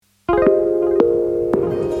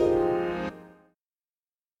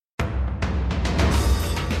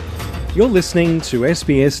You're listening to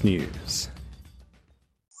SBS News.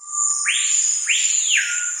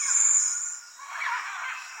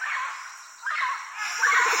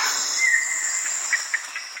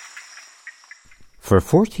 For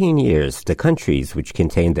 14 years, the countries which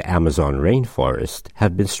contain the Amazon rainforest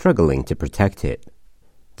have been struggling to protect it.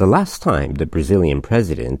 The last time the Brazilian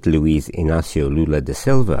president, Luiz Inácio Lula da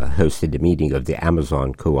Silva, hosted a meeting of the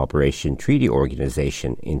Amazon Cooperation Treaty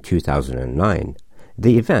Organization in 2009,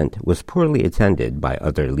 the event was poorly attended by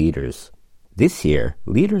other leaders. This year,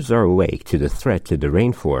 leaders are awake to the threat to the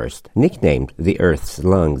rainforest, nicknamed the Earth's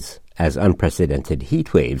lungs, as unprecedented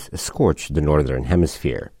heat waves scorch the northern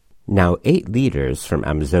hemisphere. Now 8 leaders from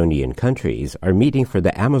Amazonian countries are meeting for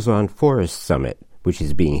the Amazon Forest Summit, which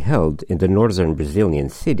is being held in the northern Brazilian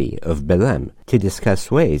city of Belém, to discuss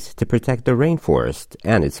ways to protect the rainforest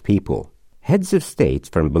and its people. Heads of state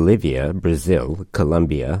from Bolivia, Brazil,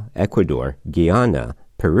 Colombia, Ecuador, Guyana,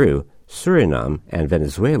 Peru, Suriname, and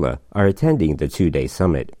Venezuela are attending the 2-day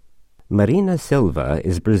summit. Marina Silva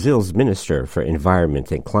is Brazil's Minister for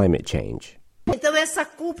Environment and Climate Change.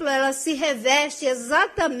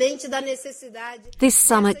 This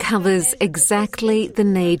summit covers exactly the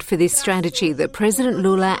need for this strategy that President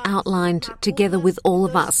Lula outlined together with all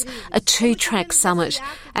of us, a 2-track summit.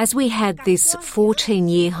 As we had this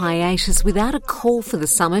 14-year hiatus without a call for the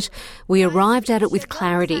summit, we arrived at it with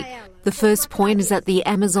clarity. The first point is that the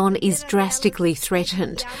Amazon is drastically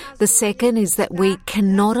threatened. The second is that we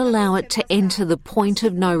cannot allow it to enter the point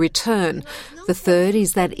of no return. The third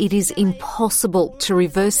is that it is impossible to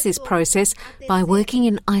reverse this process by working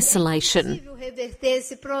in isolation.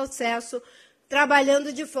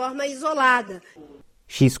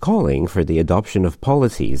 She's calling for the adoption of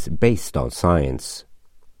policies based on science.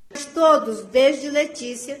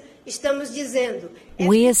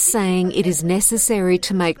 We are saying it is necessary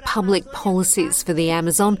to make public policies for the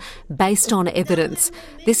Amazon based on evidence.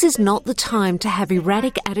 This is not the time to have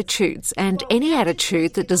erratic attitudes, and any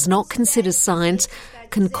attitude that does not consider science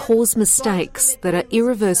can cause mistakes that are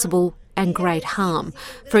irreversible and great harm.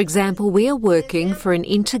 For example, we are working for an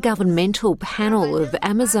intergovernmental panel of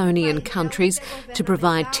Amazonian countries to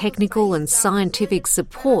provide technical and scientific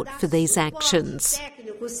support for these actions.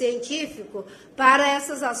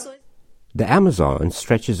 The Amazon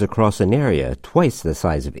stretches across an area twice the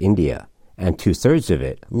size of India, and 2/3 of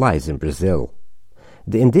it lies in Brazil.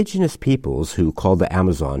 The indigenous peoples who call the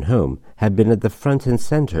Amazon home have been at the front and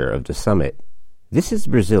center of the summit. This is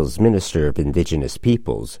Brazil's Minister of Indigenous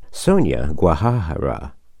Peoples, Sônia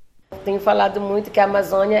Guajajara.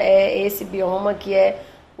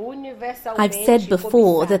 I've said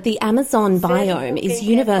before that the Amazon biome is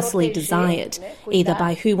universally desired, either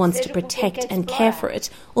by who wants to protect and care for it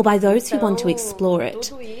or by those who want to explore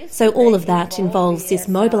it. So all of that involves this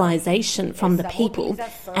mobilization from the people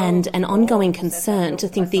and an ongoing concern to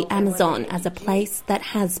think the Amazon as a place that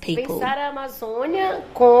has people.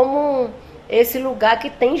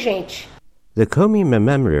 The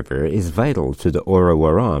Comi-Memem River is vital to the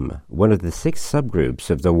Orowaram, one of the 6 subgroups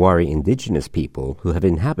of the Wari indigenous people who have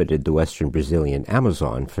inhabited the western Brazilian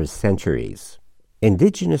Amazon for centuries.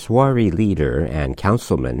 Indigenous Wari leader and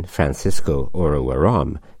councilman Francisco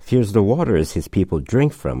Orowaram fears the waters his people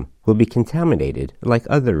drink from will be contaminated like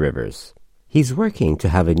other rivers. He's working to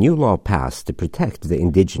have a new law passed to protect the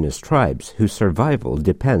indigenous tribes whose survival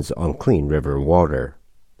depends on clean river water.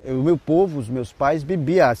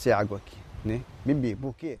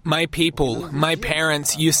 My people, my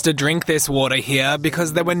parents used to drink this water here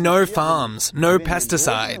because there were no farms, no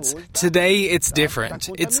pesticides. Today it's different.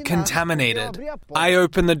 It's contaminated. I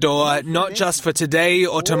open the door not just for today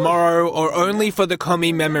or tomorrow or only for the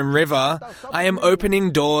Comi-Memem River. I am opening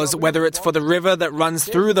doors whether it's for the river that runs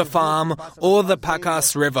through the farm or the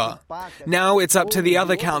Pacas River. Now it's up to the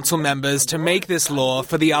other council members to make this law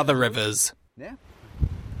for the other rivers.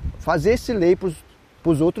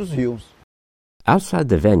 Outside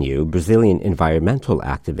the venue, Brazilian environmental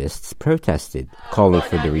activists protested, calling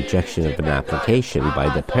for the rejection of an application by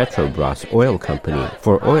the Petrobras oil company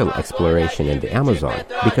for oil exploration in the Amazon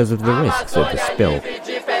because of the risks of the spill.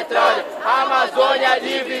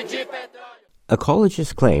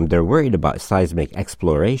 Ecologists claim they're worried about seismic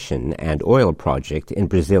exploration and oil project in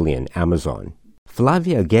Brazilian Amazon.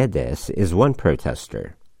 Flávia Guedes is one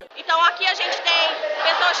protester.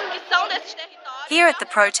 Here at the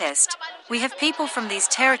protest, we have people from these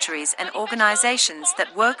territories and organizations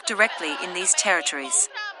that work directly in these territories.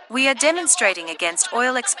 We are demonstrating against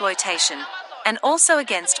oil exploitation and also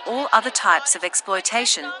against all other types of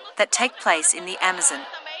exploitation that take place in the Amazon.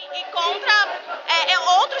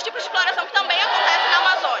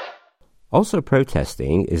 Also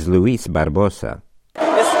protesting is Luis Barbosa.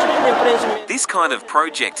 This kind of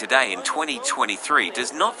project today in 2023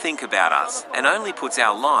 does not think about us and only puts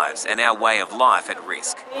our lives and our way of life at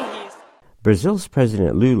risk. Brazil's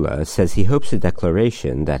President Lula says he hopes a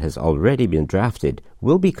declaration that has already been drafted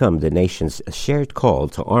will become the nation's shared call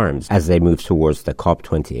to arms as they move towards the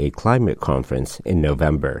COP28 climate conference in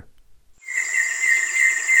November.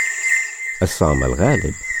 Assam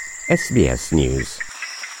Al-Ghalib, SBS News.